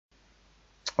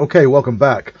Okay, welcome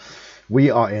back. We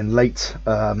are in late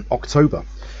October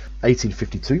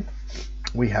 1852.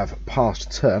 We have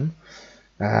passed term,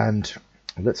 and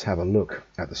let's have a look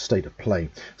at the state of play.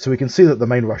 So we can see that the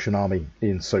main Russian army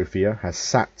in Sofia has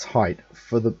sat tight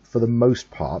for the most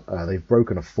part. They've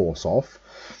broken a force off.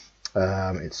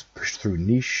 It's pushed through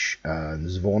Nish and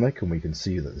Zvornik, and we can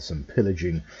see that there's some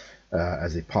pillaging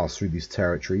as they pass through these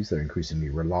territories. They're increasingly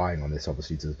relying on this,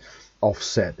 obviously, to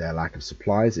offset their lack of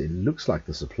supplies. It looks like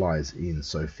the supplies in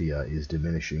Sofia is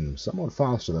diminishing somewhat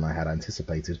faster than I had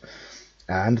anticipated,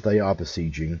 and they are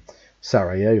besieging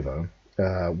Sarajevo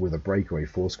with a breakaway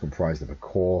force comprised of a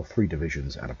corps, 3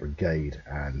 divisions, and a brigade,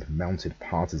 and mounted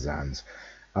partisans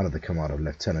under the command of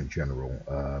Lieutenant General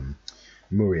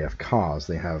Muriev Kars.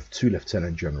 They have 2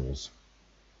 lieutenant generals.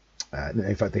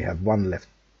 In fact, they have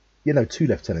 2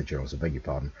 lieutenant generals, I beg your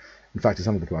pardon. In fact, it's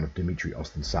under the command of Dmitry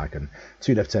Ostensakin,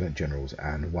 2 lieutenant generals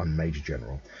and 1 major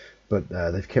general. But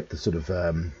they've kept the sort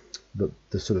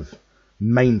of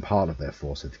main part of their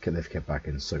force. They've kept back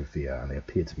in Sofia, and they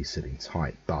appear to be sitting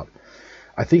tight. But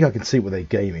I think I can see what their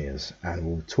game is, and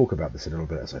we'll talk about this a little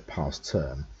bit as I pass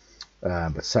turn.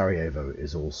 But Sarajevo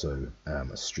is also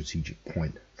a strategic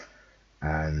point,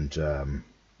 and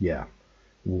yeah,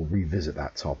 we'll revisit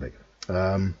that topic.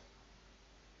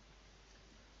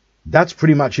 That's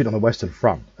pretty much it on the Western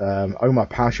Front. Omar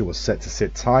Pasha was set to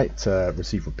sit tight, to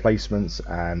receive replacements,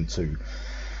 and to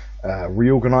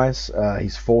reorganize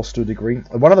his force to a degree.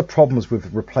 One of the problems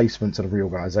with replacements and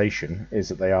reorganization is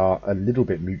that they are a little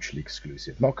bit mutually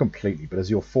exclusive. Not completely, but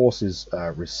as your forces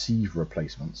receive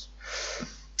replacements,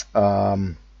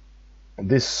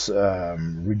 this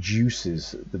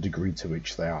reduces the degree to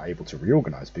which they are able to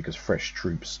reorganize, because fresh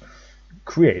troops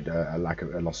create a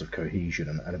loss of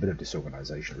cohesion and a bit of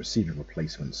disorganization. Receiving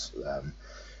replacements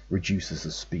reduces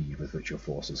the speed with which your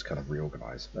forces kind of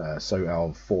reorganize. So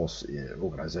our force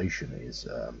organization is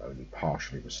only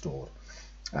partially restored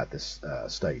at this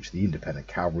stage. The independent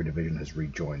cavalry division has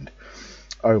rejoined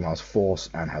Omar's force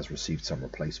and has received some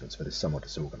replacements, but is somewhat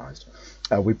disorganized.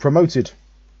 We promoted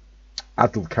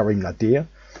Abdul Karim Nadir,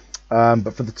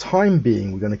 but for the time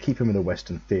being, we're going to keep him in the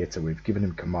Western Theatre. We've given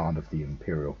him command of the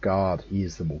Imperial Guard. He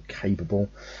is the more capable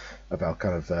of our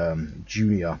kind of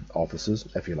junior officers,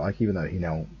 if you like, even though he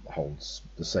now holds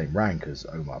the same rank as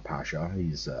Omar Pasha.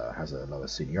 He has a lower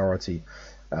seniority,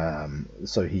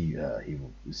 so he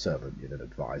will serve in an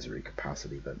advisory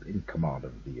capacity, but in command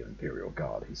of the Imperial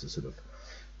Guard. He's a sort of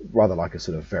rather like a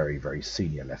sort of very, very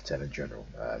senior lieutenant general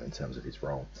in terms of his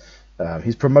role.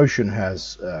 His promotion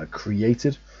has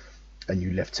created a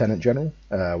new lieutenant general,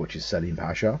 which is Selim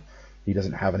Pasha. He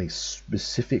doesn't have any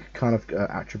specific kind of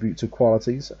attributes or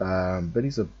qualities, but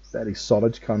he's a fairly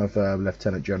solid kind of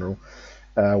lieutenant general.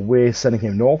 We're sending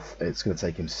him north. It's going to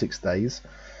take him 6 days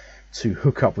to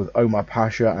hook up with Omar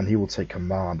Pasha, and he will take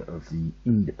command of the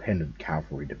independent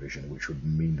cavalry division, which would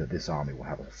mean that this army will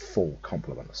have a full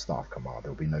complement of staff command.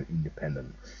 There will be no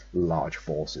independent large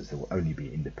forces. There will only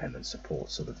be independent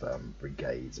support sort of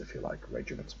brigades, if you like,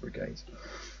 regiments, brigades.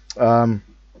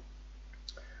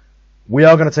 We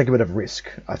are going to take a bit of risk.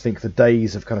 I think the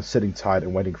days of kind of sitting tight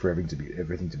and waiting for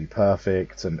everything to be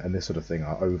perfect and this sort of thing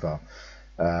are over.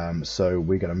 So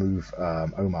we're going to move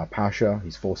Omar Pasha.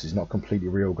 His force is not completely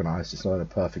reorganized. It's not in a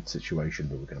perfect situation,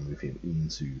 but we're going to move him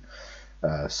into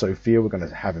Sofia. We're going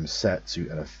to have him set to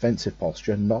an offensive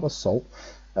posture, not assault,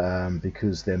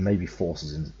 because there may be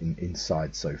forces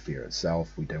inside Sofia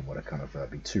itself. We don't want to kind of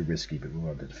be too risky, but we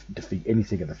want to defeat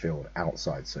anything in the field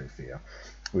outside Sofia.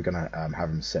 We're going to have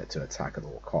him set to attack at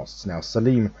all costs. Now,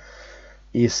 Selim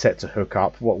is set to hook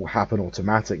up. What will happen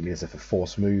automatically is if a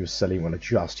force moves, Selim will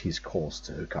adjust his course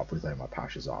to hook up with Omar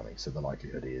Pasha's army. So the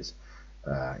likelihood is,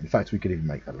 in fact, we could even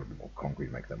make that a little bit more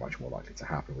concrete, make that much more likely to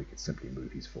happen. We could simply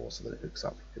move his force so that it hooks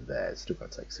up with theirs. It's still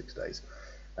going to take 6 days,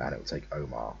 and it will take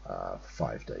Omar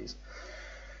 5 days.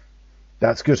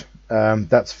 That's good.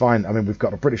 That's fine. I mean, we've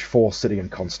got a British force sitting in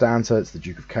Constanta. It's the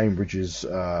Duke of Cambridge's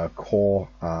corps,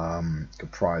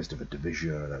 comprised of a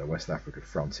division and a West African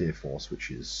frontier force, which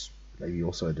is maybe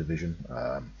also a division.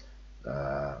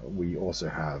 We also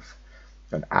have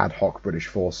an ad hoc British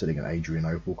force sitting in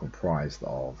Adrianople, comprised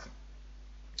of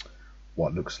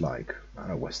what looks like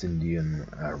a West Indian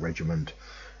regiment,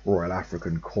 Royal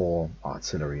African Corps,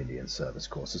 Artillery, Indian Service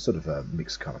Corps. So sort of a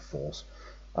mixed kind of force.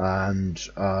 And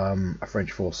a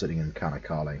French force sitting in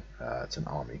Kanakale. It's an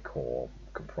army corps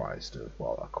comprised of,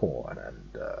 well, a corps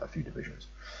and a few divisions.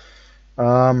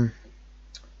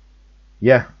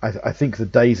 Yeah, I think the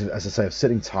days, as I say, of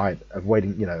sitting tight, of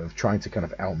waiting, of trying to kind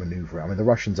of outmaneuver. I mean, the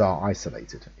Russians are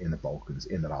isolated in the Balkans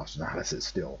in the last analysis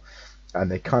still. and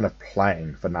they're kind of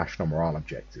playing for national morale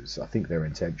objectives. I think their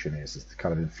intention is to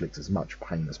kind of inflict as much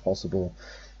pain as possible.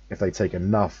 If they take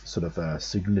enough sort of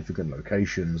significant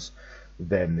locations,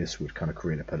 then this would kind of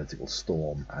create a political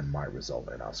storm and might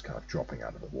result in us kind of dropping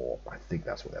out of the war. I think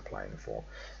that's what they're playing for.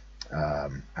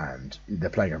 And they're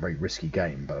playing a very risky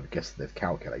game, but I guess they've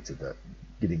calculated that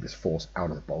getting this force out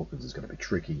of the Balkans is going to be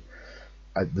tricky.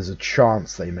 There's a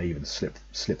chance they may even slip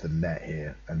the net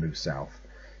here and move south,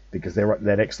 because their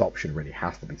next option really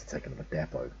has to be to take another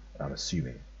depot, I'm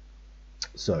assuming.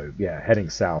 So yeah, heading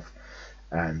south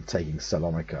and taking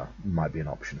Salonika might be an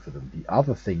option for them. The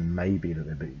other thing may be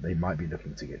that they might be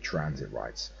looking to get transit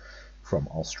rights from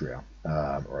Austria,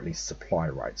 or at least supply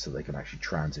rights, so they can actually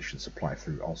transition supply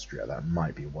through Austria. That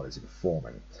might be what is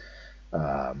informing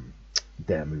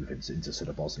their move into sort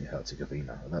of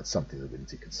Bosnia-Herzegovina. That's something that we need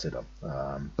to consider.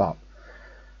 But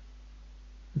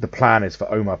the plan is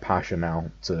for Omar Pasha now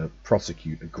to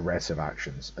prosecute aggressive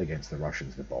actions against the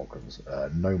Russians in the Balkans.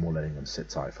 No more letting them sit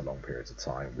tight for long periods of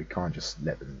time. We can't just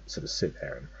let them sort of sit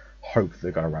there and hope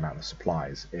they're going to run out of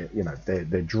supplies.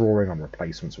 They're drawing on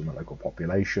replacements from the local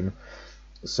population,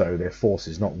 so their force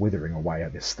is not withering away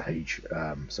at this stage.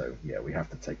 So yeah, we have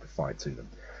to take the fight to them,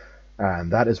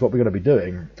 and that is what we're going to be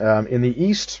doing. In the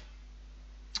east,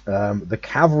 the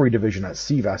cavalry division at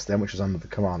Sivastem, which is under the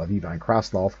command of Ivan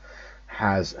Krasnov,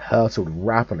 has hurtled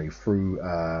rapidly through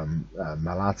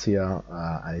Malatia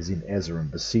and is in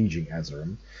Erzurum, besieging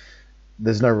Erzurum.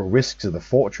 There's no real risk to the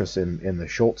fortress in the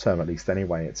short term, at least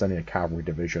anyway. It's only a cavalry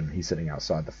division. He's sitting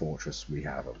outside the fortress. We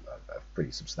have a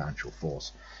pretty substantial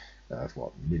force of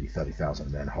nearly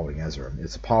 30,000 men holding Erzurum.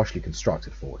 It's a partially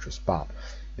constructed fortress, but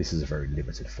this is a very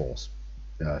limited force.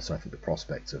 So I think the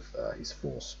prospect of his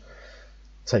force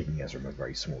taking Erzurum are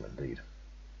very small indeed.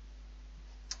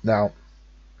 Now,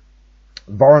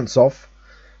 Vorontsov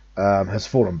has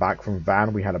fallen back from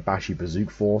Van. We had a Bashi Bazouk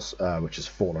force which has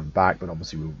fallen back, but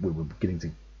obviously we were beginning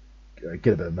to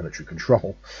get a bit of military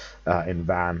control in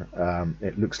Van.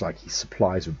 It looks like his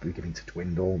supplies were beginning to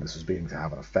dwindle. This was beginning to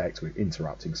have an effect. We're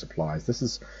interrupting supplies. This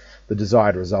is the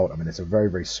desired result. I mean, it's a very,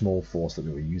 very small force that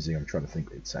we were using. I'm trying to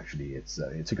think. It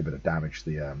took a bit of damage,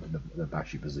 the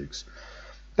Bashi Bazooks.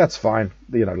 That's fine.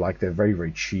 Like they're very,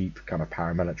 very cheap kind of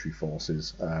paramilitary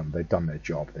forces. They've done their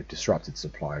job. They've disrupted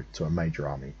supply to a major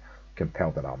army,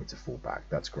 compelled that army to fall back.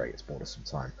 That's great. It's bought us some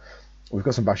time. We've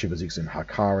got some Bashi Bazooks in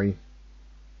Hakkari.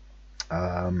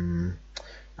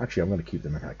 Actually, I'm going to keep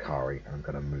them in Hakkari, and I'm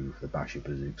going to move the Bashi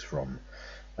Bazooks from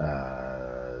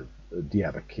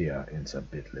Diyarbakir into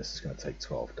Bitlis. It's going to take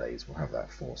 12 days. We'll have that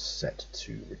force set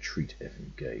to retreat if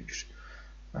engaged.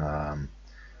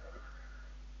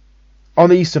 On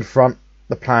the Eastern Front,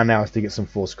 the plan now is to get some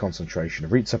force concentration.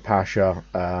 Riza Pasha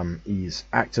is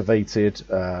activated.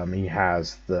 He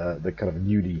has the kind of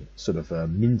newly sort of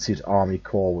minted army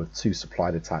corps with 2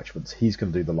 supply detachments. He's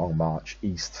going to do the long march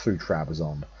east through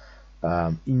Trabzon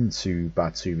into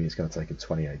Batumi. It's going to take him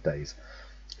 28 days.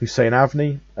 Hussein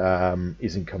Avni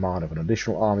is in command of an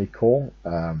additional army corps.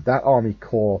 That army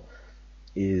corps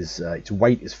its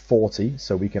weight is 40,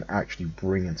 so we can actually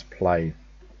bring into play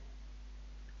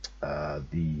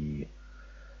the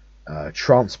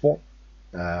transport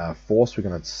force. We're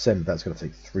going to send. That's going to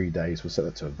take 3 days. We'll set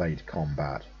that to evade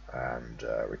combat and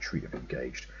retreat if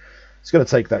engaged. It's going to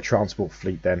take that transport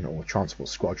fleet then, or transport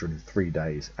squadron, 3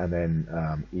 days, and then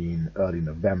in early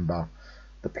November,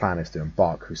 the plan is to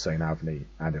embark Hussein Avni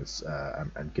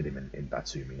and get him in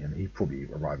Batumi, and he probably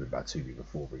arrive in Batumi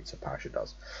before Riza Pasha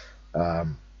does.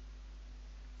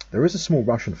 There is a small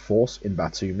Russian force in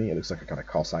Batumi. It looks like a kind of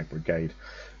Cossack brigade.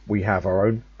 We have our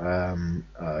own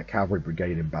cavalry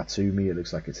brigade in Batumi. It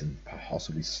looks like it's in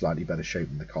possibly slightly better shape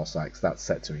than the Cossacks. That's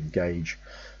set to engage,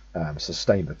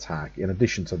 sustained attack. In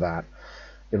addition to that,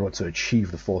 in order to achieve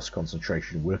the force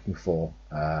concentration, we're looking for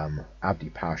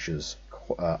Abdi Pasha's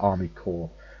army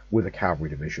corps with a cavalry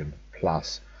division,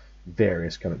 plus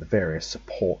various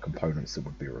support components that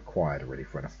would be required really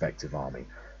for an effective army,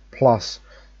 plus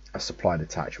a supply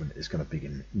detachment is going to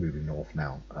begin moving north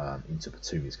now into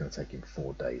Batumi. It's going to take him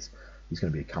 4 days. He's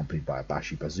going to be accompanied by a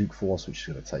Bashi Bazouk force, which is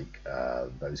going to take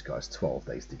those guys 12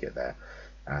 days to get there.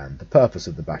 And the purpose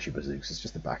of the Bashi Bazooks is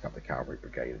just to back up the cavalry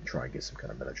brigade and try and get some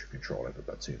kind of military control over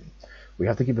Batumi. We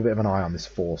have to keep a bit of an eye on this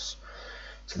force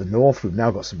to the north. We've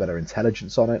now got some better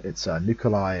intelligence on it. It's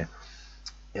Nikolai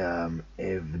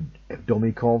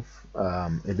Evdomikov.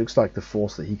 It looks like the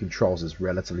force that he controls is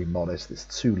relatively modest. It's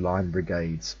 2 line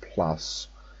brigades plus,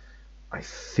 I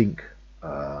think,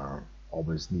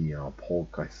 Oboznia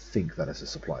Polk. I think that is a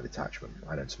supply detachment.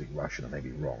 I don't speak Russian. I may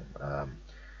be wrong.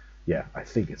 Yeah, I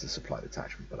think it's a supply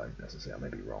detachment, but I may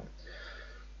be wrong.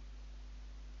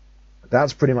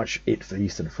 that's pretty much it for the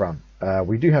Eastern Front.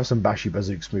 We do have some Bashi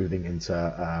Bazooks moving into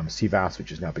Sivas, which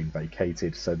has now been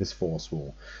vacated, so this force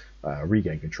will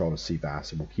regain control of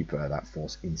Sivas, and we'll keep that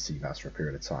force in Sivas for a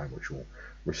period of time, which will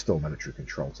restore military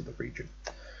control to the region.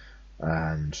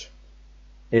 And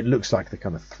it looks like the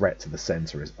kind of threat to the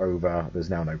centre is over. There's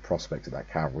now no prospect of that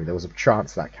cavalry. There was a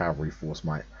chance that cavalry force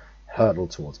might hurtle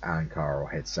towards Ankara or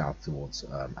head south towards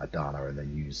Adana, and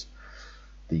then use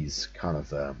these kind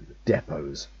of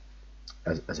depots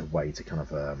as a way to kind of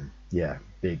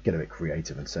get a bit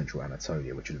creative in central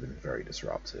Anatolia, which would have been very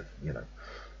disruptive, you know,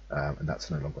 and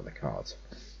that's no longer on the cards.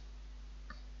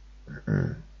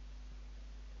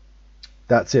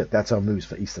 That's it. That's our moves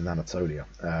for Eastern Anatolia.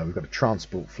 We've got a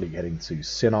transport fleet heading to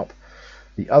Sinop.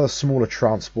 The other smaller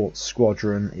transport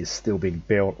squadron is still being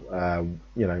built.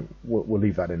 You know, we'll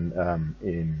leave that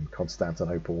in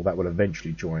Constantinople. That will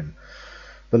eventually join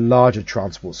the larger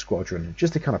transport squadron,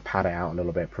 just to kind of pad it out a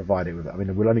little bit, provide it with, I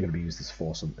mean, we're only going to use this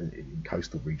force in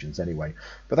coastal regions anyway,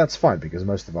 but that's fine because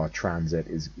most of our transit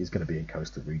is going to be in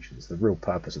coastal regions. The real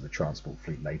purpose of the transport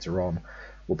fleet later on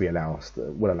will allow us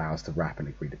to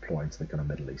rapidly redeploy into the kind of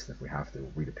Middle East if we have to,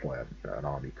 or redeploy an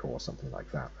army corps or something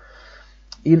like that.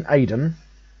 In Aden,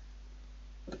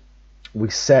 we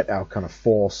set our kind of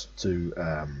force to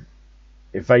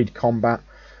evade combat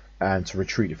and to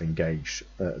retreat if engaged.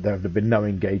 There have been no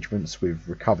engagements. We've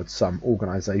recovered some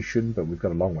organisation, but we've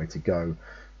got a long way to go,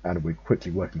 and we're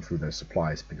quickly working through those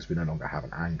supplies because we no longer have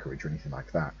an anchorage or anything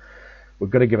like that. We're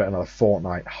going to give it another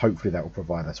fortnight. Hopefully that will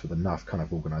provide us with enough kind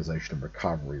of organisation and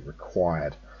recovery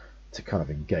required to kind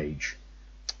of engage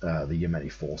the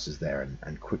Yemeni forces there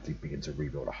and quickly begin to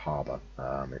rebuild a harbour.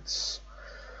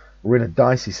 We're in a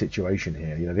dicey situation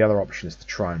here. You know, the other option is to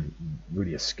try and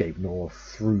really escape north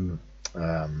through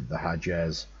the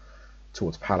Hejaz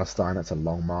towards Palestine. That's a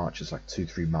long march. It's like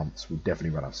 2-3 months. We'll definitely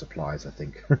run out of supplies, I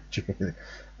think,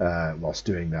 whilst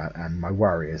doing that. And my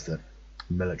worry is that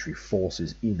military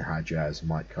forces in Hejaz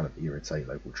might kind of irritate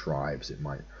local tribes. It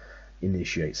might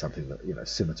initiate something that, you know,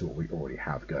 similar to what we already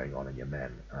have going on in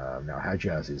Yemen. Now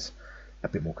Hejaz is a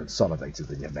bit more consolidated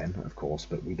than Yemen, of course,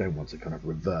 but we don't want to kind of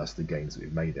reverse the gains that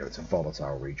we've made there. It's a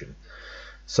volatile region.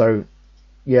 So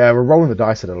yeah, we're rolling the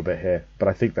dice a little bit here, but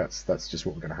I think that's just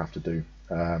what we're going to have to do.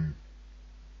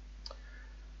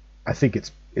 I think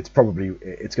it's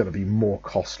going to be more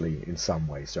costly in some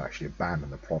ways to actually abandon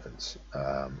the province.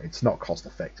 It's not cost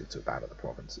effective to abandon the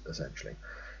province, essentially.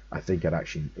 I think it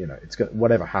actually, you know,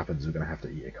 whatever happens, we're going to have to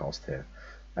eat a cost here.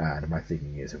 And my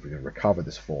thinking is, if we're going to recover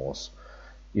this force,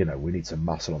 you know, we need some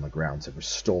muscle on the ground to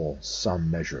restore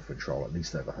some measure of control, at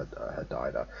least over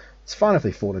Hadida. It's fine if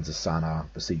they fall into Sana'a,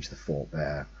 besiege the fort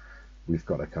there. We've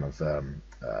got a kind of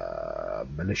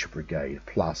militia brigade,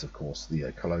 plus, of course,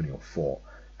 the colonial fort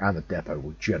and the depot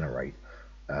will generate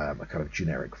a kind of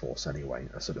generic force anyway,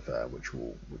 a sort of which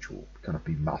will kind of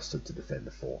be mustered to defend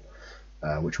the fort,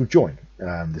 which will join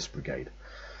this brigade.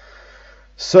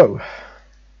 So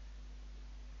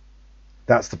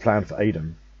that's the plan for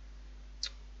Aden.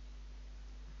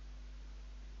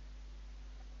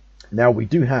 Now we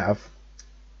do have.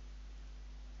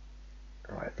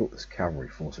 Oh, I thought this cavalry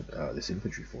force, this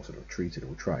infantry force had retreated.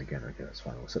 We'll try again. Okay, that's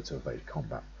fine. We'll set to evade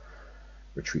combat.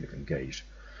 Retreat if engaged.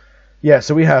 Yeah,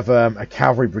 so we have a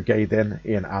cavalry brigade then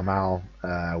in Amal.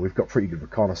 We've got pretty good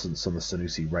reconnaissance on the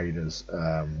Senussi raiders.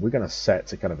 We're going to set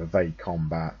to kind of evade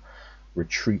combat,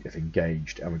 retreat if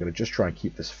engaged, and we're going to just try and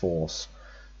keep this force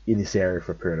in this area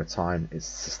for a period of time. It's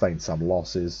sustained some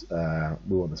losses.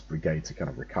 We want this brigade to kind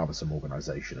of recover some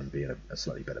organisation and be in a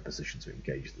slightly better position to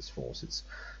engage this force. It's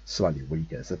slightly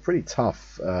weaker. It's a pretty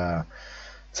tough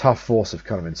force of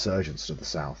kind of insurgents to the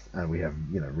south, and we have,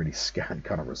 you know, really scant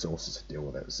kind of resources to deal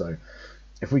with it. So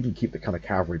if we can keep the kind of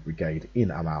cavalry brigade in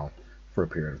Amal for a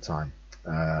period of time,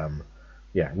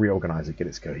 reorganize it, get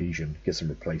its cohesion, get some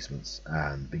replacements,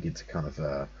 and begin to kind of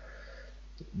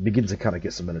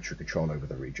get some military control over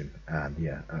the region, and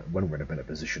when we're in a better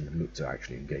position, look to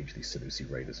actually engage these Senussi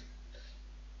raiders.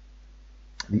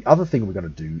 The other thing we're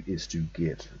going to do is to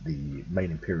get the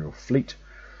main Imperial fleet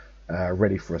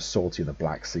ready for a sortie in the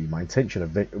Black Sea. My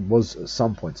intention was at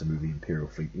some point to move the Imperial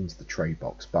fleet into the trade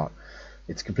box, but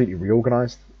it's completely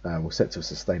reorganized. We're set to a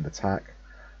sustained attack,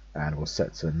 and we're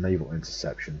set to naval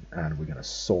interception, and we're going to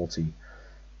sortie.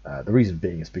 The reason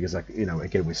being is because, you know,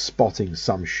 again, we're spotting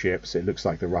some ships. It looks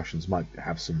like the Russians might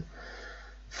have some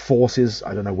forces.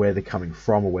 I don't know where they're coming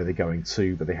from or where they're going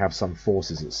to, but they have some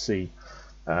forces at sea.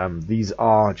 These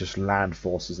are just land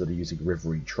forces that are using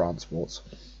riverine transports.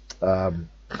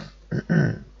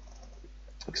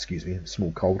 Excuse me,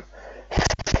 small cold.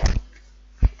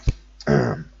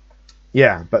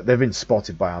 Yeah, but they've been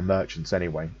spotted by our merchants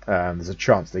anyway. There's a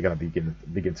chance they're going to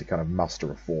begin to kind of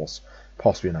muster a force,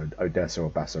 possibly in Odessa or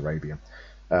Bessarabia.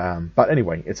 But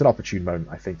anyway, it's an opportune moment,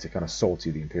 I think, to kind of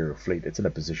sortie the Imperial fleet. It's in a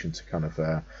position to kind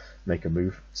of make a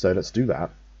move. So let's do that.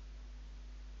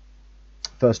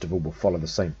 First of all, we'll follow the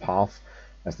same path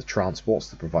as the transports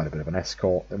to provide a bit of an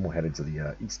escort. Then we'll head into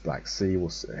the East Black Sea.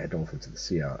 We'll head north into the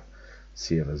Sea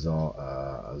of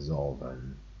Azov,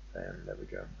 and there we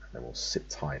go. And then we'll sit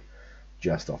tight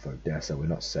just off Odessa. We're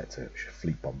not set to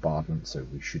fleet bombardment, so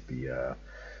we should be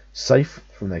safe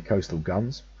from their coastal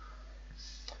guns.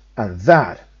 And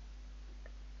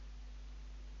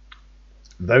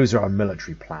those are our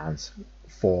military plans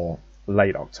for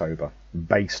late October,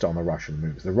 based on the Russian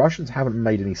moves. The Russians haven't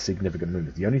made any significant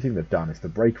moves. The only thing they've done is to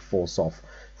break force off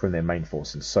from their main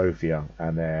force in Sofia,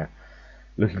 and they're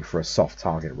looking for a soft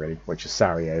target, really, which is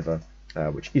Sarajevo,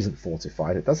 which isn't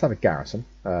fortified. It does have a garrison,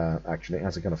 actually. It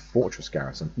has a kind of fortress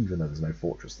garrison, even though there's no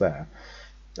fortress there.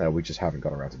 We just haven't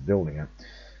got around to building it.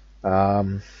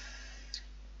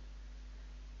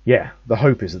 Yeah, the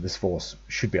hope is that this force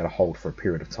should be able to hold for a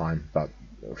period of time, but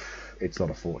it's not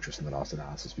a fortress in the last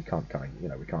analysis. We can't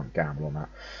gamble on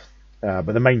that.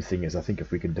 But the main thing is, I think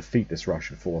if we can defeat this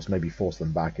Russian force, maybe force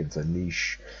them back into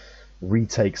Nish,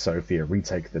 retake Sofia,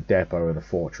 retake the depot and the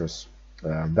fortress,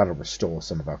 that'll restore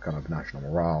some of our kind of national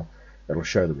morale. It'll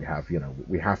show that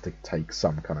we have to take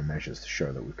some kind of measures to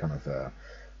show that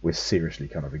we're seriously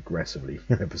kind of aggressively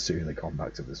pursuing the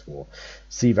conduct of this war.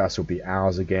 Sivas will be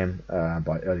ours again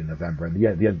by early November. And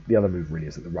the other move really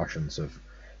is that the Russians have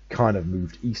kind of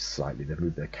moved east slightly. They've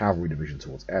moved their cavalry division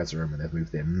towards Erzurum, and they've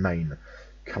moved their main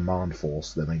command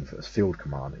force, their main field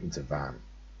command, into Van.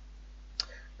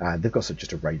 And they've got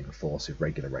just a raiding force,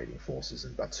 regular raiding forces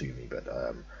in Batumi, but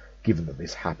given that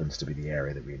this happens to be the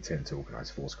area that we intend to organise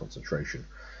force concentration,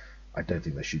 I don't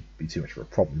think there should be too much of a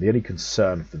problem. The only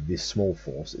concern for this small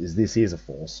force is this is a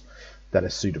force that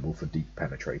is suitable for deep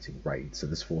penetrating raids. So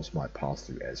this force might pass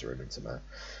through Erzurum into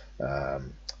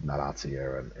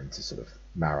Malatya and into sort of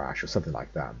Marash or something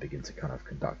like that, and begin to kind of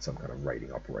conduct some kind of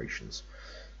raiding operations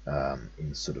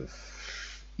in sort of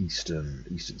eastern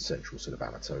central sort of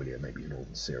Anatolia, maybe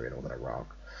northern Syria, northern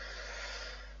Iraq.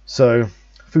 So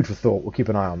food for thought. We'll keep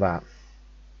an eye on that.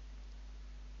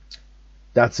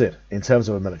 That's it. In terms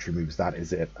of our military moves, that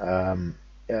is it.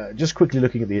 Just quickly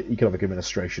looking at the economic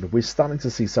administration, we're starting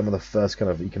to see some of the first kind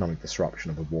of economic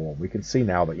disruption of the war. We can see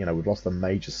now that we've lost a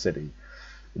major city,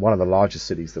 one of the largest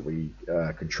cities that we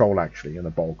control actually in the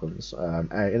Balkans.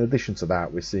 In addition to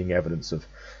that, we're seeing evidence of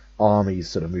armies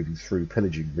sort of moving through,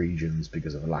 pillaging regions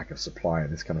because of a lack of supply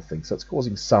and this kind of thing. So it's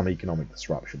causing some economic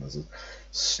disruption. There's a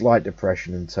slight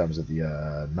depression in terms of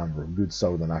the number of goods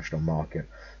sold in the national market,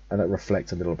 and that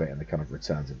reflects a little bit in the kind of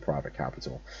returns in private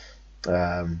capital.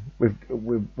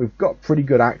 We've got pretty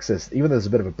good access, even though there's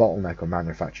a bit of a bottleneck on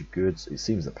manufactured goods. It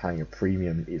seems that paying a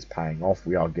premium is paying off.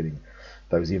 We are getting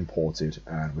those imported,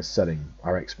 and we're selling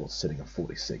our exports sitting at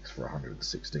 46 for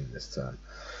 116 this term.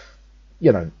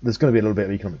 There's going to be a little bit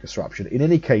of economic disruption. In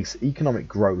any case, economic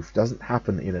growth doesn't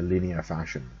happen in a linear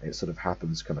fashion. It sort of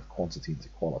happens kind of quantity into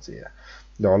quality.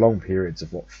 There are long periods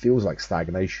of what feels like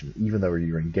stagnation, even though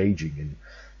you're engaging in,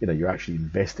 you're actually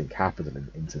investing capital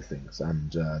into things,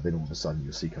 and then all of a sudden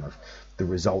you'll see kind of the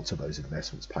results of those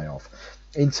investments pay off.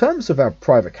 In terms of our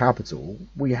private capital,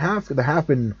 there have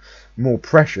been more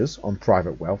pressures on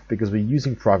private wealth because we're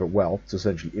using private wealth to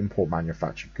essentially import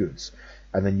manufactured goods,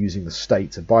 and then using the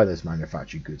state to buy those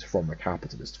manufactured goods from the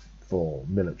capitalist for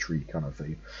military kind of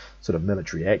a sort of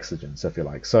military exigence, if you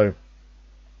like. So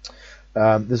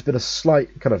there's been a slight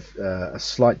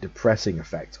depressing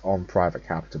effect on private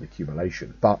capital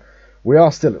accumulation, but we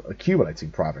are still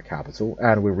accumulating private capital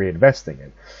and we're reinvesting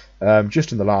it.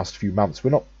 Just in the last few months, we're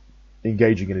not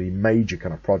engaging in any major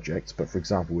kind of projects, but for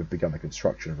example, we've begun the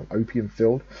construction of an opium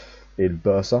field in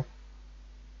Bursa.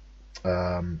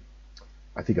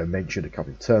 I think I mentioned a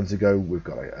couple of turns ago, we've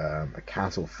got a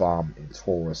cattle farm in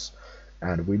Taurus,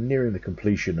 and we're nearing the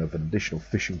completion of an additional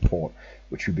fishing port,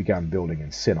 which we began building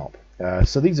in Sinop.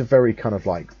 So these are very kind of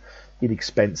like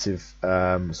inexpensive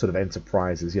sort of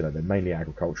enterprises. They're mainly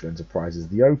agricultural enterprises.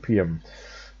 The opium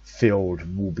field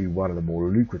will be one of the more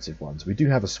lucrative ones. We do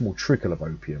have a small trickle of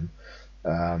opium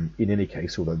in any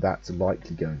case, although that's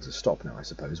likely going to stop now, I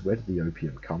suppose. Where did the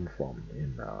opium come from?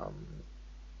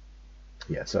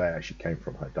 So it actually came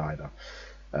from Hodeida.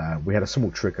 We had a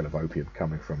small trickle of opium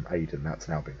coming from Aden. That's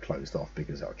now been closed off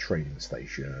because our trading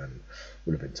station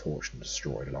would have been torched and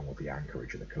destroyed along with the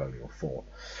anchorage in the colonial fort.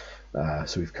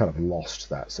 So we've kind of lost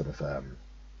that sort of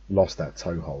lost that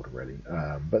toehold really.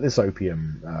 But this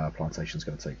opium plantation is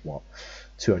going to take, what,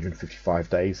 255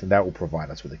 days, and that will provide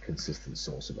us with a consistent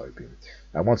source of opium.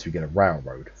 And once we get a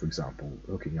railroad, for example,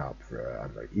 hooking up for, I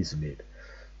don't know, Izmit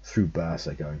through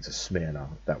Bursa going to Smyrna,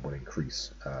 that will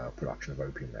increase production of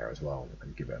opium there as well,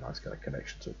 and give it a nice kind of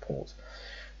connection to a port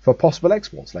for possible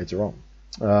exports later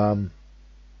on.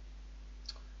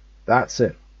 That's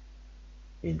it.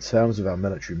 In terms of our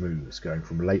military moves, going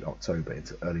from late October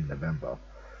into early November,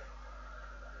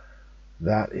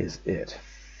 that is it.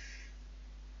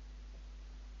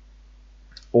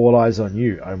 All eyes on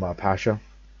you, Omar Pasha.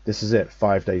 This is it.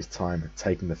 5 days' time,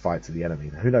 taking the fight to the enemy.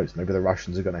 Who knows? Maybe the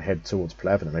Russians are going to head towards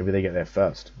Plevna. Maybe they get there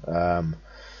first.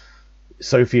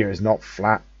 Sofia is not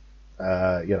flat,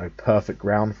 perfect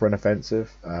ground for an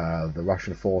offensive. The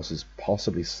Russian force is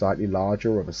possibly slightly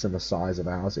larger, of a similar size of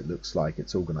ours. It looks like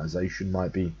its organization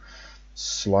might be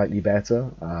slightly better.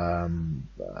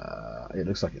 It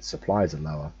looks like its supplies are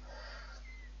lower.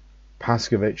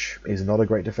 Paskovich is not a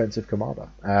great defensive commander,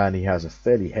 and he has a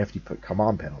fairly hefty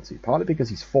command penalty, partly because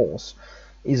his force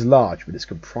is large, but it's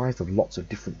comprised of lots of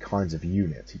different kinds of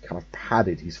units. He kind of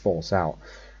padded his force out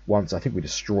once. I think we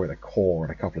destroyed a corps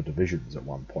and a couple of divisions at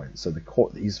one point, so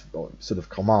his sort of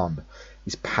command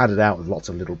is padded out with lots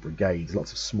of little brigades,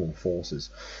 lots of small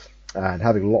forces, and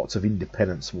having lots of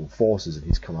independent small forces in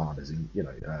his command has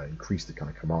increased the kind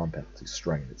of command penalty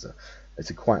strain. It's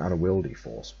a quite unwieldy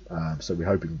force, so we're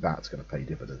hoping that's going to pay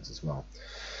dividends as well.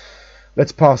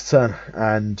 Let's pass turn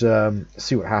and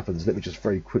see what happens. Let me just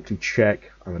very quickly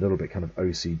check. I'm a little bit kind of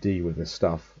OCD with this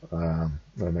stuff. I want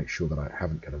to make sure that I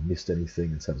haven't kind of missed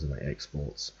anything in terms of my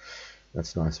exports.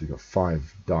 That's nice. We've got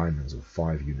 5 diamonds or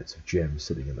 5 units of gems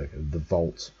sitting in the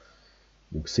vault.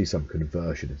 We'll see some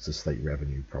conversion into state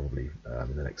revenue probably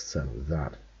in the next turn with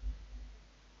that.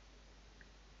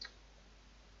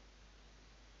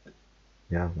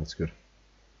 Yeah, that's good.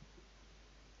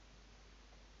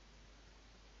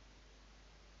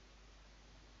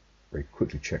 Very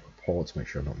quickly check reports, make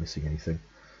sure I'm not missing anything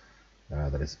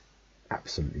that is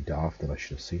absolutely daft that I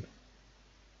should have seen.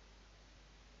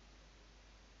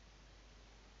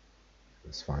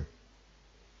 That's fine.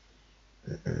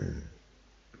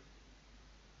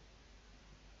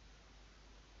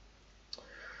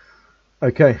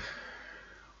 Okay,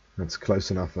 that's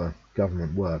close enough for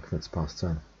government work. Let's pass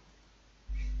turn.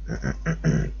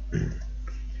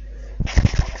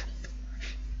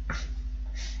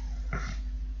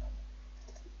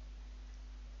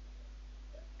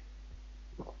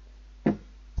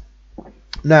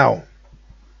 Now,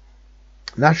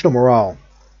 national morale.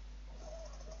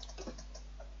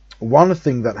 One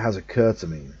thing that has occurred to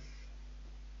me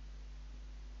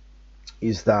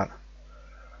is that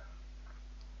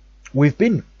we've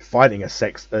been fighting a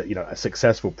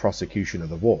successful prosecution of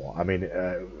the war. I mean,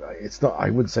 it's not.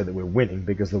 I wouldn't say that we're winning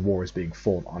because the war is being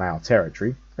fought on our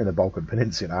territory in the Balkan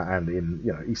Peninsula and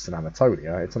in eastern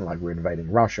Anatolia. It's not like we're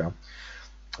invading Russia,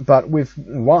 but we've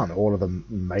won all of the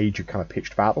major kind of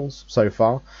pitched battles so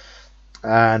far,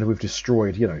 and we've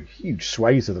destroyed huge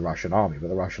swathes of the Russian army. But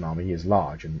the Russian army is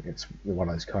large, and it's one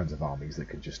of those kinds of armies that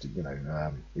can just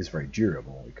is very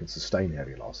durable. It can sustain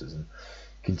heavy losses and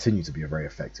continue to be a very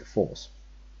effective force.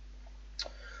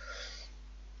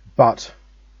 But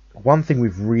one thing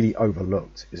we've really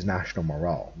overlooked is national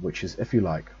morale, which is, if you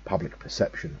like, public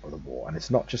perception of the war. And it's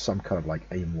not just some kind of like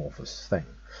amorphous thing.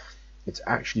 It's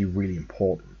actually really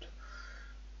important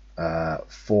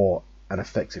for an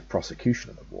effective prosecution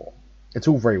of the war. It's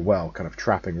all very well kind of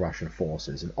trapping Russian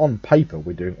forces, and on paper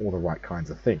we're doing all the right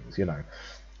kinds of things.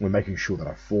 We're making sure that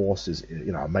our force is,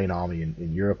 our main army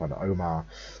in Europe under Omar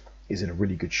is in a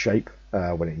really good shape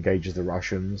when it engages the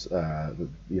Russians. The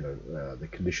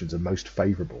conditions are most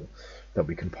favourable that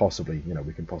we can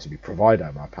possibly provide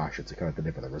Omar Pasha to kind of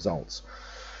deliver the results.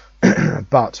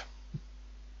 But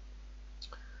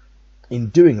in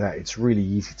doing that, it's really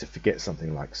easy to forget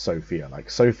something like Sofia. Like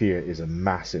Sofia is a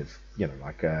massive,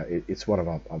 it's one of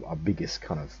our biggest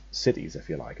kind of cities, if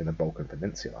you like, in the Balkan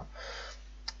Peninsula.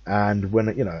 And when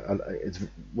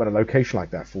when a location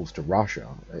like that falls to Russia,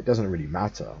 it doesn't really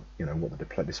matter, what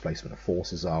the displacement of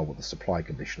forces are, what the supply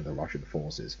condition of the Russian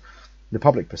forces. The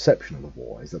public perception of the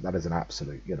war is that is an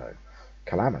absolute,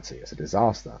 calamity. It's a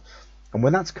disaster. And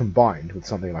when that's combined with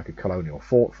something like a colonial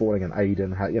fort falling in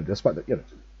Aden, despite that,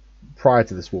 prior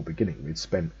to this war beginning, we'd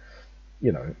spent,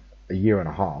 a year and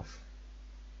a half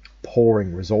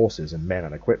pouring resources and men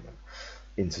and equipment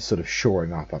into sort of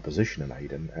shoring up our position in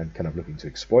Aden and kind of looking to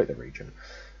exploit the region.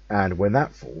 And when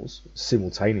that falls,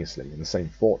 simultaneously in the same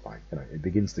fortnight, it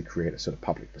begins to create a sort of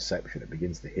public perception. It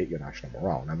begins to hit your national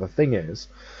morale. Now the thing is,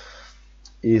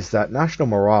 is that national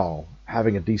morale,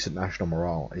 having a decent national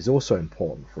morale, is also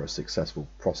important for a successful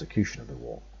prosecution of the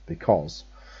war. Because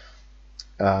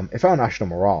if our national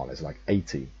morale is like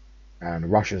 80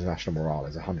 and Russia's national morale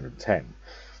is 110,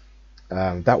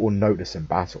 that will notice in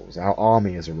battles. Our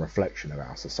army is a reflection of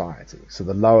our society. So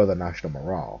the lower the national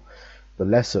morale, the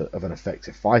lesser of an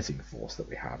effective fighting force that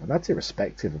we have. And that's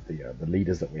irrespective of the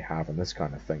leaders that we have and this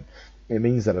kind of thing. It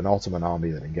means that an Ottoman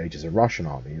army that engages a Russian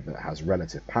army that has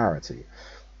relative parity,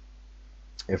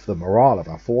 if the morale of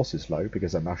our force is low,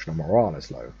 because our national morale is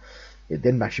low, it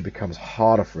then actually becomes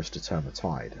harder for us to turn the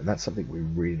tide. And that's something we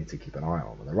really need to keep an eye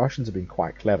on. And the Russians have been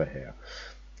quite clever here.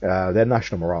 Their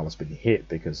national morale has been hit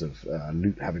because of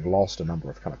having lost a number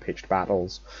of kind of pitched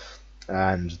battles,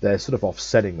 and they're sort of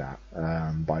offsetting that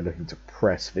by looking to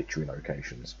press victory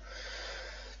locations.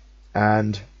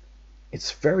 And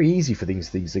it's very easy for these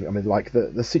things. I mean, like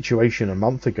the situation a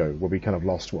month ago where we kind of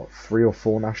lost, what, 3 or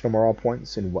 4 national morale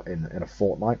points in a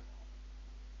fortnight?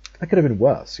 That could have been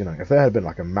worse, you know, if there had been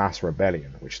like a mass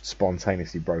rebellion which had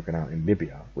spontaneously broken out in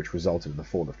Libya, which resulted in the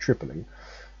fall of Tripoli,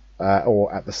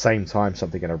 or at the same time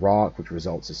something in Iraq which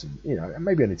results in, you know,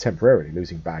 maybe only temporarily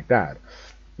losing Baghdad.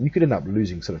 You could end up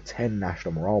losing sort of 10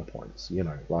 national morale points, you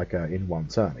know, like in one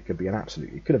turn. It could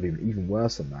have been even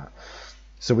worse than that.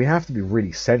 So we have to be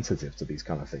really sensitive to these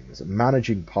kind of things.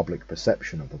 Managing public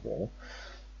perception of the war,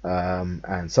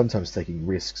 and sometimes taking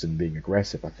risks and being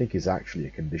aggressive, I think is actually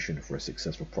a condition for a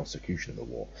successful prosecution of the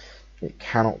war. It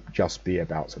cannot just be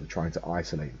about sort of trying to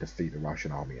isolate and defeat the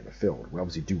Russian army in the field. We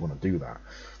obviously do want to do that,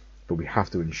 but we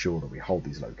have to ensure that we hold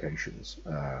these locations,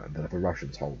 and that if the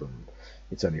Russians hold them,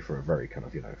 it's only for a very kind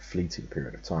of, you know, fleeting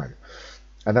period of time.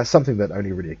 And that's something that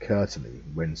only really occurred to me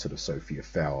when sort of Sofia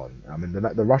fell. And I mean,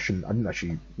 the Russian, I didn't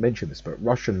actually mention this, but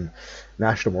Russian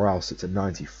national morale sits at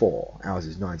 94. Ours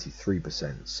is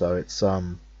 93%. So it's,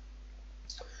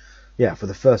 yeah, for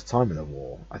the first time in the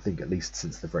war, I think at least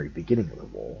since the very beginning of the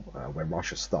war, where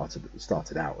Russia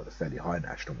started out with a fairly high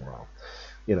national morale,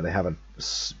 you know, they have a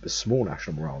small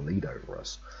national morale lead over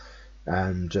us.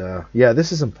 And yeah,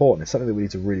 this is important. It's something that we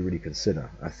need to really, really consider,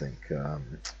 I think.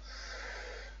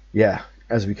 Yeah,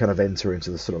 as we kind of enter into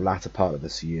the sort of latter part of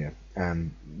this year,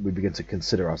 and we begin to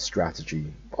consider our strategy,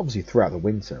 obviously throughout the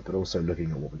winter, but also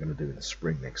looking at what we're going to do in the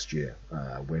spring next year,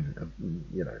 when,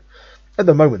 you know, at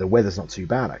the moment the weather's not too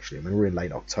bad, actually. I mean, we're in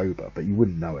late October, but you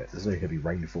wouldn't know it. There's no heavy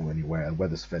rainfall anywhere. The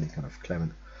weather's fairly kind of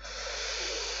clement.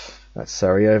 That's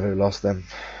Sarajevo lost them.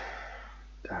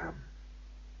 Damn.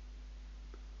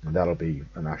 And that'll be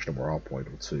a national morale point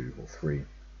or 2 or 3.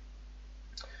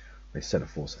 They sent a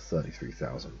force of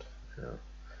 33,000. You know,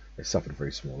 they suffered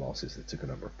very small losses. They took a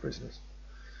number of prisoners.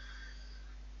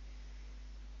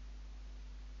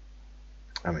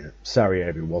 I mean,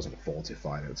 Sarajevo wasn't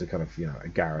fortified. It was a kind of, you know, a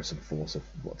garrison force of,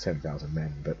 what, 10,000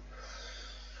 men. But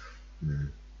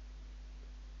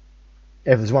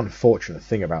if there's one fortunate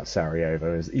thing about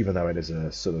Sarajevo, is even though it is a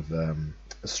sort of a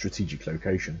strategic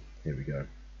location, here we go.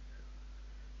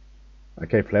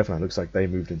 Okay, Plevna, looks like they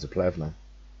moved into Plevna.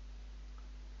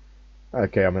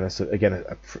 Okay, I mean, it's again,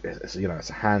 you know, it's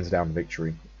a hands-down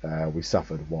victory. We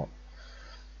suffered, what,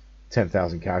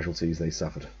 10,000 casualties. They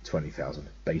suffered 20,000,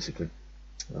 basically.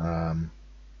 Yeah,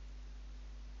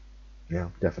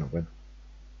 definite win.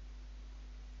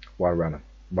 One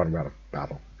round of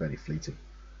battle, very fleeting.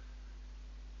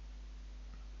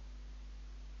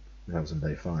 That was on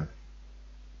day 5.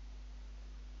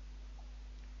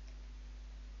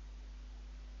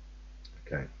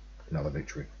 Okay, another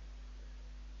victory.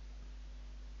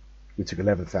 We took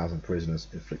 11,000 prisoners,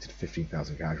 inflicted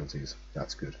 15,000 casualties.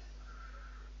 That's good.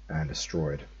 And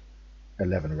destroyed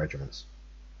 11 regiments.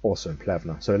 Also in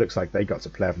Plevna. So it looks like they got to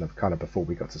Plevna kind of before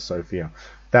we got to Sofia.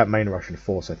 That main Russian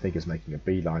force, I think, is making a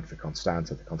beeline for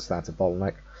Constanta, the Constanta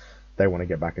bottleneck. They want to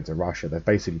get back into Russia. They've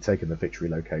basically taken the victory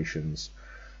locations.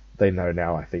 They know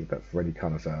now, I think, that for any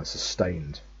kind of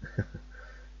sustained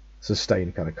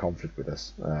kind of conflict with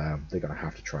us, they're going to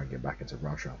have to try and get back into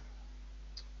Russia.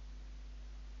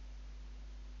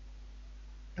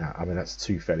 I mean, that's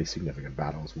 2 fairly significant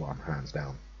battles, one hands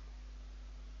down.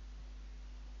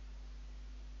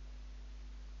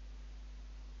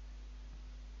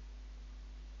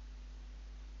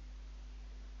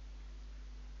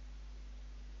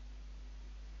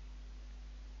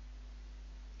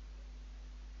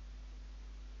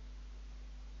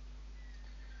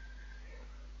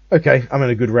 Okay, I'm in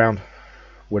a good round,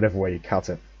 whatever way you cut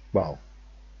it. Well,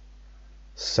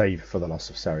 save for the loss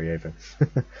of Sarajevo.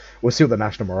 We'll see what the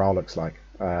national morale looks like,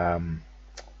 and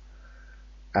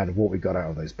what we got out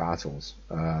of those battles.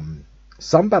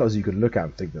 Some battles you can look at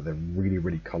and think that they're really,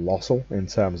 really colossal in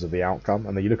terms of the outcome,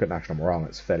 and then you look at national morale and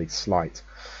it's fairly slight.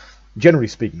 generally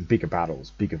speaking, bigger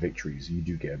battles, bigger victories, you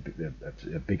do get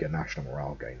a bigger national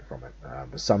morale gain from it.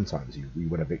 But sometimes you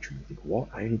win a victory and you think, what?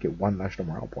 I only get one national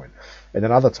morale point. And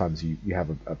then other times you have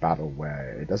a battle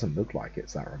where it doesn't look like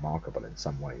it's that remarkable in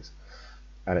some ways.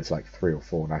 And it's like 3 or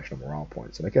 4 national morale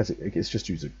points. And I guess it's just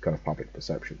due to kind of public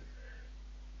perception.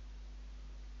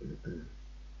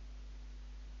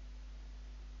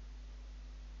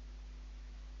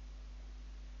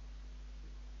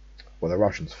 Well, the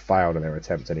Russians failed in their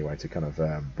attempt anyway to kind of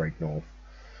break north.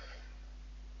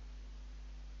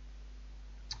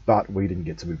 But we didn't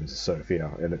get to move into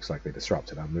Sofia. It looks like they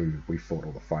disrupted our move. We fought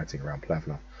all the fighting around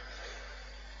Plevna.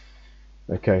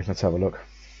 Okay, let's have a look.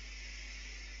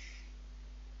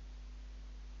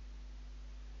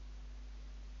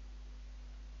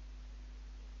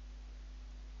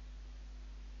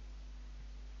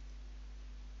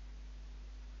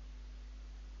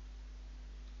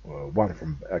 Well, one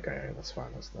from... Okay, that's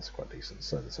fine. That's quite decent.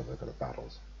 So there's some other kind of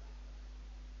battles.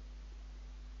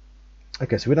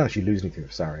 Okay, so we don't actually lose anything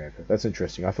from Sarajevo. That's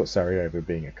interesting. I thought Sarajevo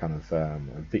being a kind of a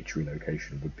victory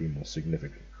location would be more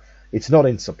significant. It's not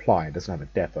in supply. It doesn't have a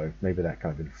depot. Maybe that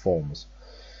kind of informs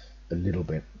a little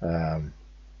bit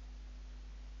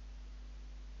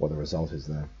what the result is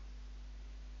there.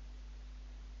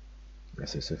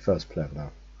 Yes, so first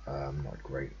Plevna, not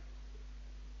great.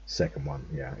 Second one,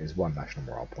 yeah, is 1 national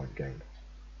morale point gained.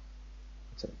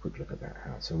 Let's have a quick look at that.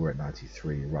 So we're at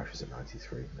 93. Russia's at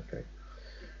 93. Okay.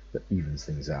 That evens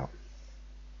things out.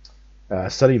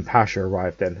 Salim Pasha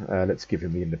arrived then. Let's give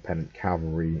him the independent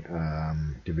cavalry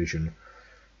division.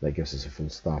 That gives us a full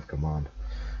staff command.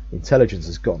 Intelligence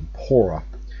has gotten poorer.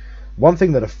 One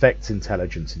thing that affects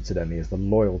intelligence, incidentally, is the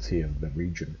loyalty of the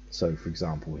region. So, for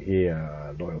example,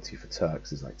 here, loyalty for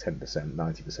Turks is like 10%,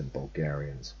 90%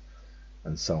 Bulgarians,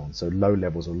 and so on. So low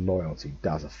levels of loyalty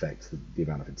does affect the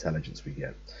amount of intelligence we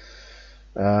get.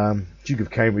 Duke of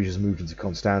Cambridge has moved into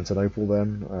Constantinople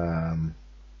then.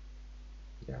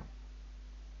 Yeah.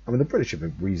 I mean, the British have a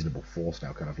reasonable force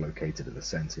now kind of located at the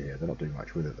centre here. They're not doing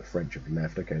much with it. The French have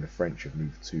left. Okay, the French have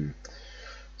moved to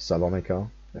Salonika,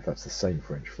 if that's the same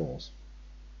French force.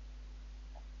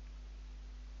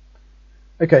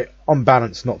 Okay, on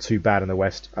balance, not too bad in the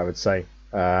west, I would say.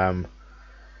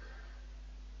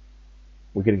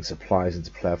 We're getting supplies into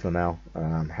Plevna now.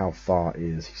 How far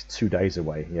is... He's 2 days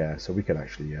away, yeah, so we could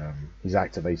actually... he's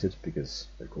activated, because,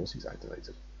 of course, he's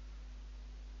activated.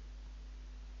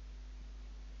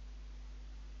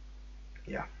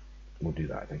 Yeah, we'll do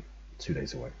that, I think. 2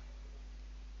 days away.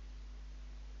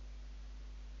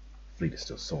 Fleet is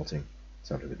still sorting.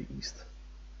 It's out to the east.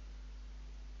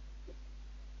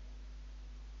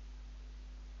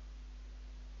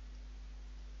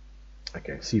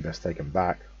 Okay, Seabass taken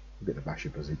back. We'll get the Bashir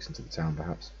Baziks into the town,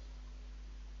 perhaps.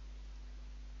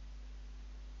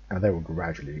 And they will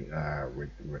gradually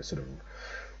sort of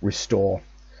restore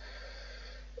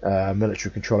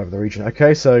military control over the region.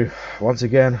 Okay, so once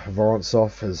again,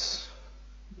 Vorontsov has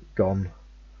gone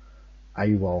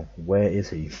AWOL. Where is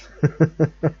he?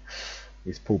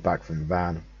 He's pulled back from the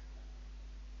van.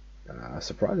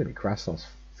 Surprisingly, Krasnov's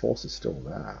force is still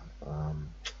there.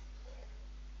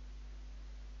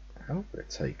 How long would it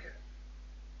take?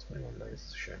 21 days,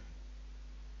 it's a shame.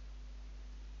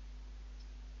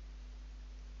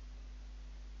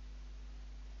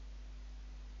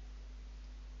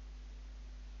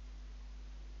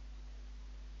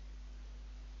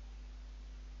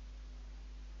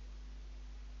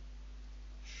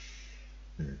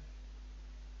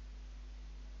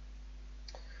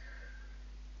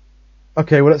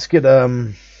 Okay, well, let's get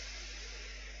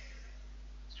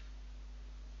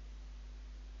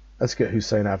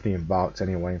Hussein Avni embarked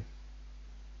anyway.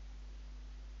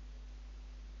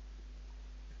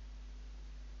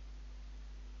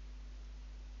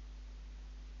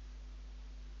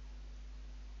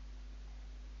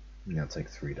 Yeah, it'll take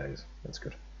 3 days. That's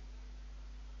good.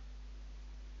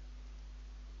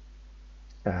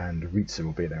 And Riza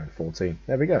will be there in 14.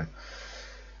 There we go.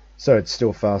 So it's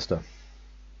still faster.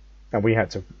 And we had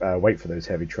to wait for those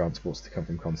heavy transports to come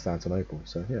from Constantinople.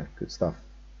 So yeah, good stuff.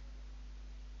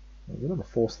 There's another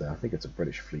force there. I think it's a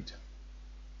British fleet.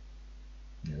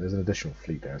 Yeah, there's an additional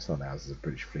fleet there. It's not ours. There's a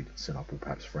British fleet in Sinople,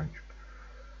 perhaps French.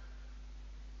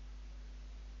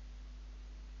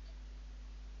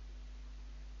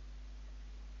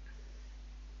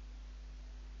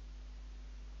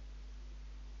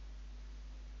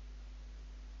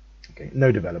 Okay,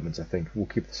 no developments, I think. We'll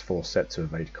keep this force set to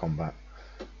evade combat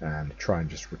and try and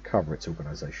just recover its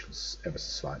organisations ever so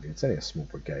slightly. It's only a small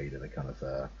brigade in a kind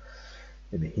of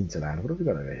in the hinterland. What have we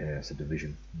got over here? It's a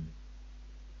division.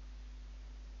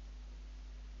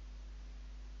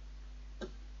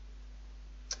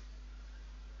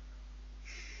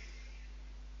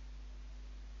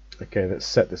 Okay, let's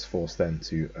set this force then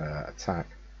to attack.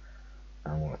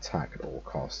 And we'll attack at all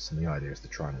costs. And the idea is to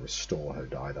try and restore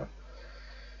Hodeida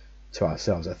to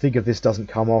ourselves. I think if this doesn't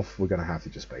come off, we're going to have to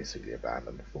just basically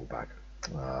abandon the fall back.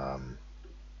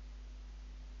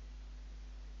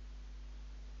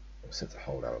 We're set to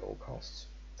hold out at all costs.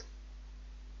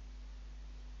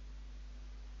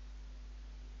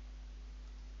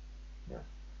 Yeah.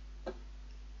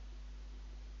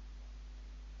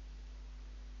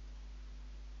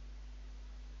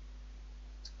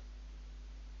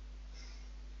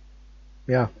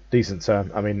 Yeah, decent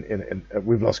turn. I mean,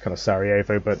 we've lost kind of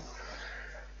Sarajevo, but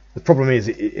the problem is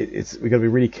it's we've got to be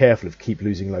really careful of keep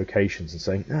losing locations and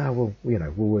saying, well,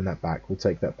 we'll win that back. We'll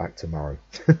take that back tomorrow.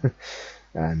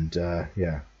 And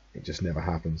yeah, it just never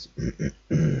happens.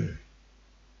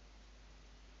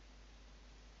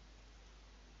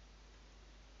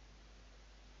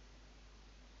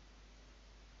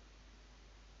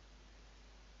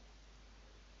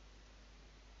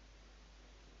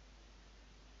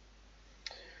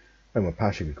 Omar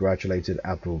Pasha congratulated.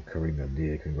 Abdul Karim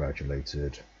Amir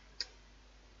congratulated.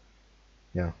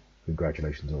 Yeah,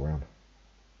 congratulations all round.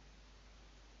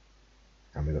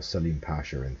 And we've got Salim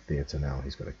Pasha in theatre now.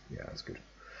 He's got a... yeah, that's good.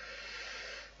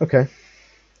 Okay.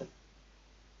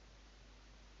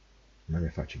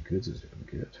 Manufactured goods is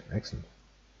looking good. Excellent.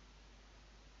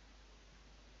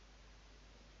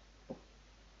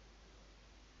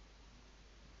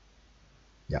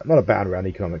 Yeah, not a bad round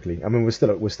economically. I mean, we're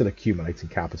still accumulating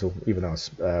capital, even though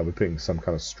we're putting some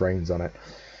kind of strains on it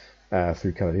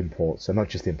through kind of imports. So not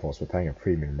just imports, we're paying a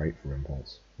premium rate for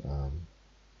imports.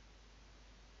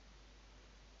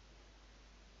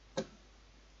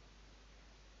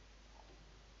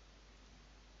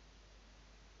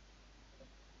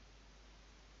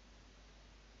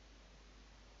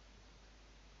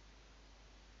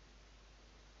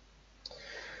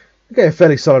 Okay, a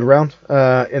fairly solid round.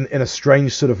 In a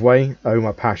strange sort of way,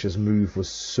 Omar Pasha's move was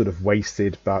sort of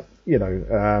wasted, but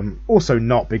also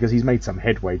not, because he's made some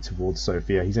headway towards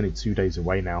Sofia. He's only 2 days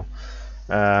away now,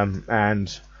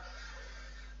 and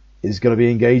is going to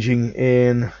be engaging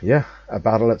in a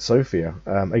battle at Sofia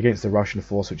against the Russian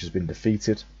force, which has been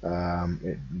defeated.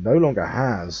 It no longer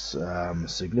has a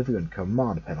significant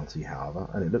command penalty, however,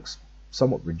 and it looks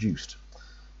somewhat reduced.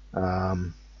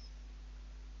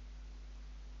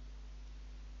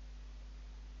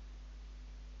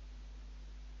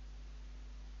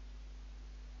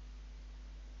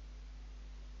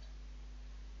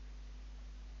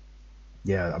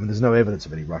 Yeah, I mean, there's no evidence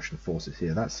of any Russian forces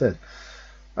here. That said,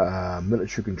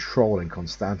 military control in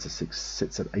Constanta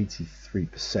sits at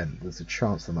 83%. There's a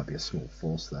chance there might be a small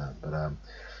force there, but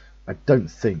I don't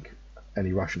think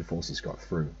any Russian forces got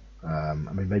through. I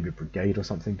mean, maybe a brigade or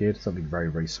something did, something very,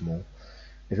 very small.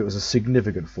 If it was a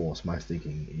significant force, my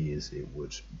thinking is it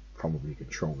would probably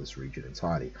control this region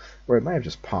entirely, where it may have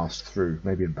just passed through,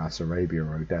 maybe in Bessarabia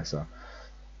or Odessa.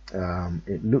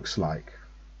 It looks like...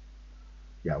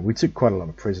 yeah, we took quite a lot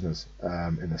of prisoners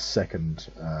in the second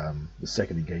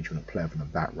engagement at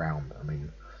Plevna that round. I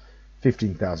mean,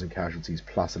 15,000 casualties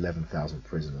plus 11,000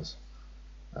 prisoners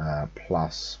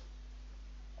plus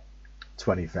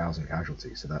 20,000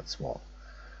 casualties. So that's what,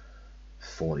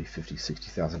 40, 50,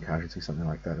 60,000 casualties, something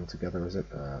like that altogether, is it?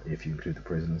 If you include the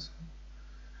prisoners.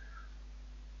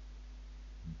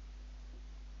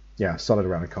 Yeah, solid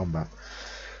round of combat.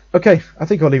 Okay, I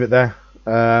think I'll leave it there.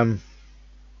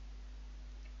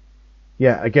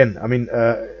 Yeah, again, I mean,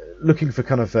 looking for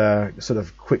kind of sort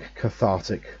of quick,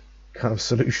 cathartic kind of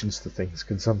solutions to things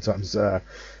can sometimes...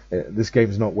 this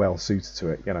game's not well suited to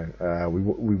it, we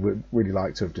would really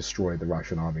like to have destroyed the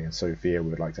Russian army in Sofia. We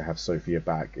would like to have Sofia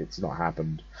back. It's not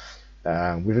happened.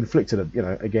 We've inflicted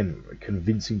again, a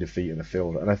convincing defeat in the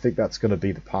field, and I think that's going to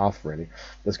be the path, really.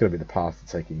 That's going to be the path to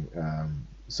taking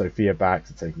Sofia back,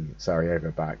 to taking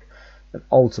Sarajevo back, and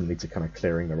ultimately to kind of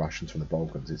clearing the Russians from the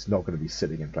Balkans. It's not going to be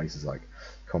sitting in places like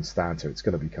Constanta. It's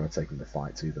going to be kind of taking the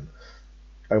fight to them.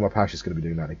 Omar Pasha is going to be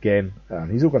doing that again.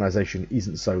 His organisation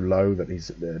isn't so low that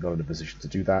he's not in a position to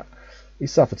do that. He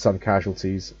suffered some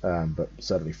casualties, but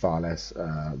certainly far less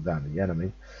than the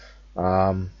enemy.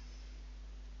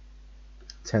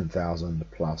 10,000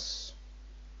 plus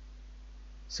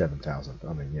 7,000.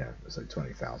 I mean, yeah, so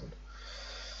 20,000.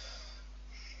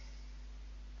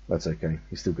 That's okay.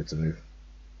 He's still good to move.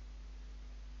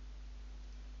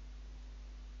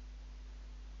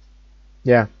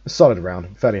 Yeah, a solid round.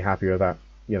 I'm fairly happy with that.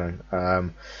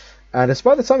 And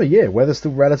despite the time of year, weather's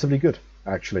still relatively good,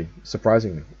 actually,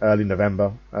 surprisingly. Early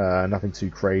November, nothing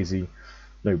too crazy.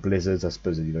 No blizzards. I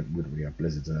suppose you wouldn't really have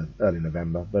blizzards in early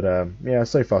November. But yeah,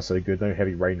 so far so good. No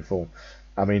heavy rainfall.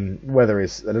 I mean, weather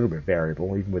is a little bit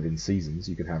variable, even within seasons.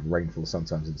 You can have rainfall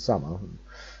sometimes in summer,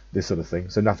 this sort of thing.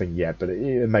 So nothing yet, but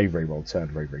it may very well turn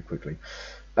very, very quickly.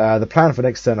 The plan for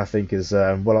next turn, I think, is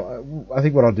I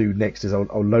think what I'll do next is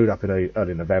I'll load up in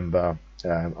early November.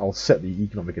 I'll set the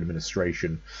economic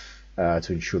administration to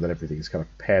ensure that everything is kind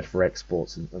of prepared for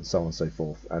exports and so on and so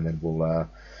forth, and then we'll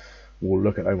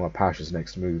look at Omar Pasha's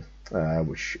next move,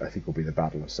 which I think will be the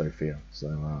Battle of Sofia.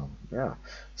 So yeah,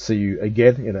 see you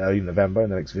again in early November in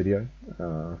the next video.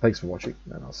 Thanks for watching,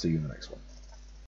 and I'll see you in the next one.